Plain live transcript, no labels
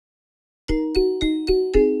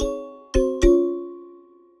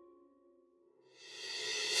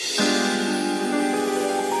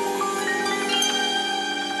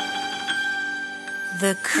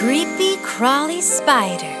The creepy crawly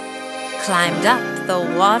spider climbed up the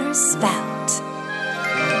water spout.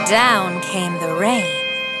 Down came the rain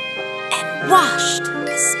and washed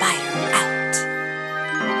the spider out.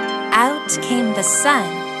 Out came the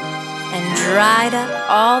sun and dried up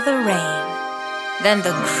all the rain. Then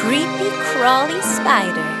the creepy crawly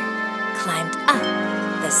spider climbed up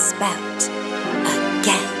the spout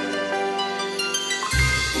again.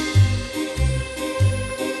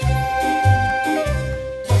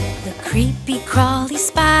 Creepy crawly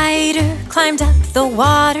spider climbed up the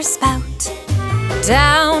water spout.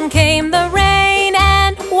 Down came the rain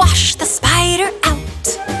and washed the spider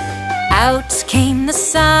out. Out came the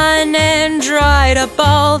sun and dried up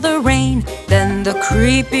all the rain. Then the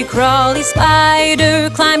creepy crawly spider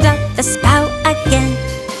climbed up the spout again.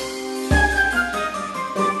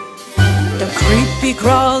 The creepy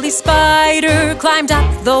crawly spider climbed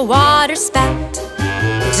up the water spout.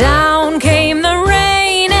 Down came the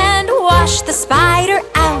rain and washed the spider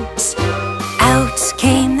out. Out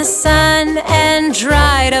came the sun and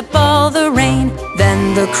dried up all the rain.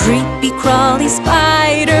 Then the creepy crawly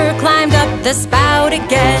spider climbed up the spout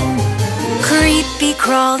again. Creepy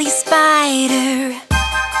crawly spider,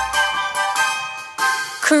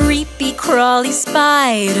 creepy crawly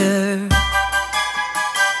spider,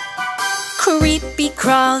 creepy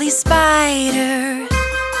crawly spider,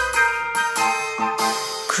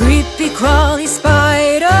 creepy crawly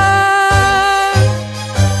spider.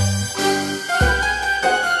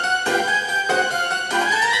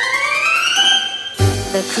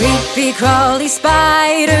 The creepy crawly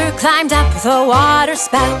spider climbed up the water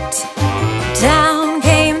spout. Down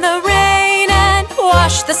came the rain and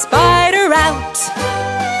washed the spider out.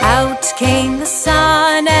 Out came the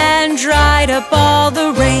sun and dried up all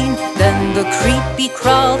the rain. Then the creepy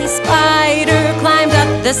crawly spider climbed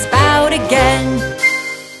up the spout again.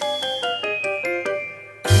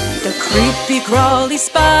 The creepy crawly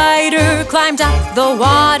spider climbed up the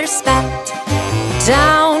water spout.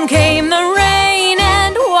 Down came the rain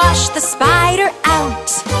and washed the spider out.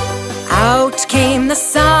 Out came the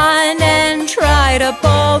sun and dried up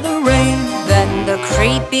all the rain. Then the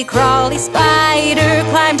creepy crawly spider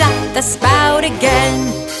climbed up the spout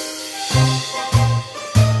again.